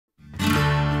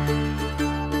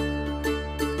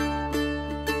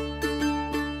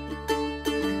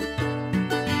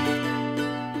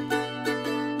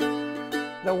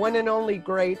one and only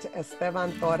great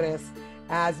Esteban Torres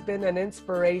has been an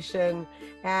inspiration,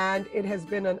 and it has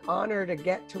been an honor to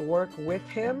get to work with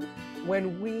him.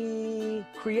 When we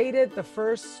created the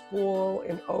first school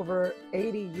in over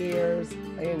 80 years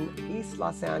in East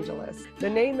Los Angeles, the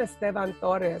name Esteban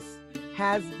Torres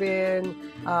has been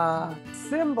a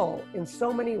symbol in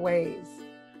so many ways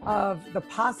of the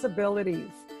possibilities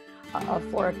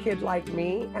for a kid like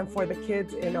me and for the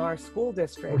kids in our school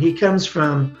district. He comes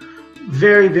from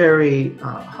very, very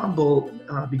humble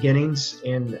beginnings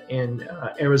in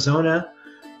Arizona.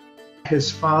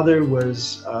 His father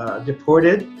was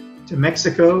deported to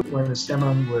Mexico when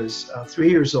Esteban was 3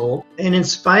 years old. And in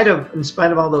spite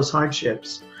of all those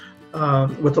hardships,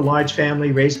 with a large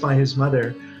family raised by his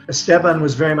mother, Esteban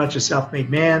was very much a self-made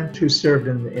man who served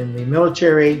in the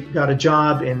military, got a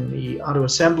job in the auto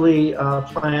assembly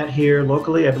plant here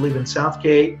locally, I believe in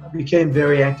Southgate, became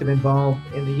very active involved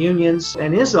in the unions,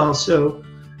 and is also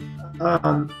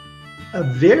a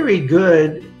very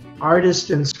good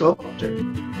artist and sculptor.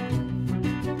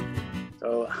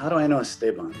 So how do I know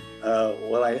Esteban?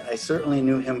 Well, I certainly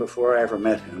knew him before I ever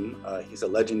met him. He's a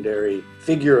legendary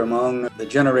figure among the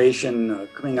generation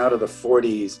coming out of the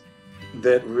 40s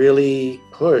that really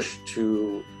pushed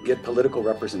to get political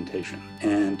representation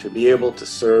and to be able to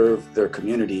serve their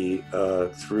community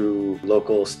through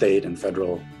local, state, and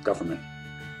federal government.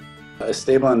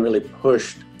 Esteban really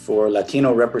pushed for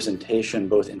Latino representation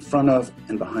both in front of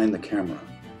and behind the camera.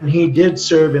 He did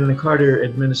serve in the Carter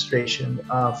administration,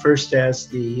 first as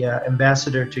the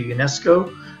ambassador to UNESCO,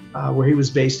 where he was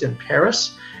based in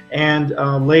Paris, and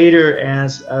later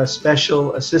as a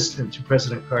special assistant to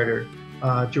President Carter,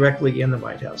 directly in the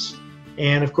White House.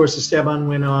 And of course, Esteban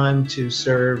went on to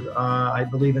serve, I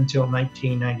believe, until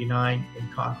 1999 in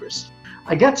Congress.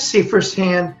 I got to see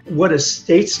firsthand what a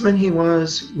statesman he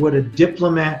was, what a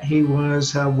diplomat he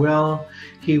was, how well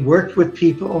he worked with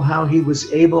people, how he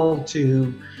was able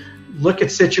to look at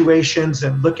situations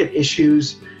and look at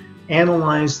issues,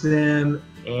 analyze them,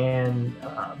 and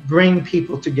bring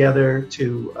people together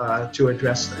to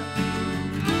address them.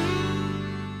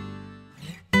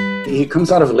 He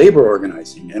comes out of labor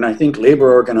organizing, and I think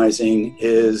labor organizing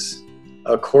is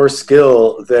a core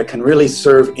skill that can really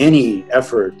serve any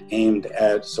effort aimed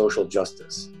at social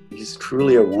justice. He's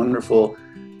truly a wonderful,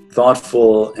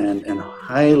 thoughtful, and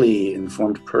highly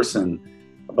informed person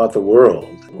about the world.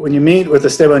 When you meet with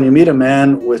Esteban, you meet a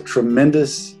man with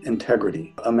tremendous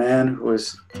integrity, a man who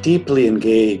is deeply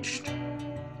engaged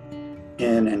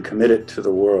in and committed to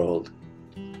the world,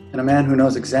 and a man who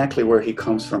knows exactly where he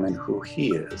comes from and who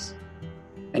he is.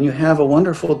 And you have a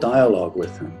wonderful dialogue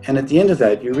with him. And at the end of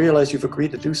that, you realize you've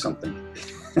agreed to do something.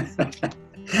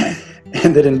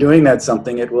 And that in doing that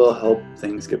something, it will help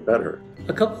things get better.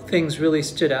 A couple of things really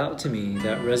stood out to me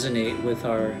that resonate with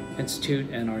our institute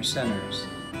and our centers.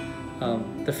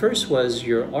 The first was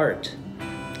your art.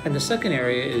 And the second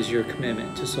area is your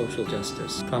commitment to social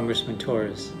justice. Congressman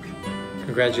Torres,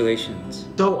 congratulations.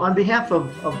 So on behalf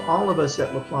of all of us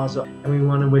at La Plaza, we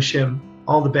want to wish him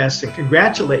all the best and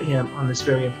congratulate him on this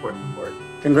very important work.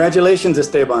 Congratulations,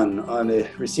 Esteban, on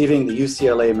receiving the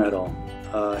UCLA Medal.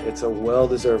 It's a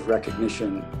well-deserved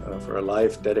recognition for a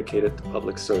life dedicated to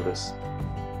public service.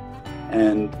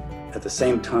 And at the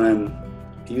same time,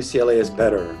 UCLA is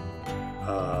better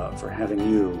for having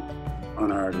you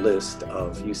on our list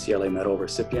of UCLA Medal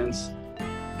recipients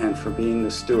and for being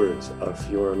the stewards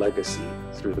of your legacy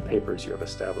through the papers you have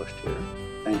established here.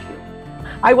 Thank you.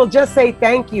 I will just say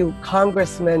thank you,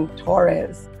 Congressman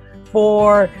Torres,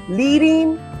 for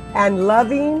leading and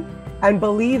loving and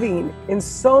believing in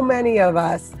so many of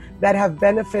us that have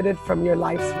benefited from your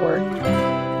life's work.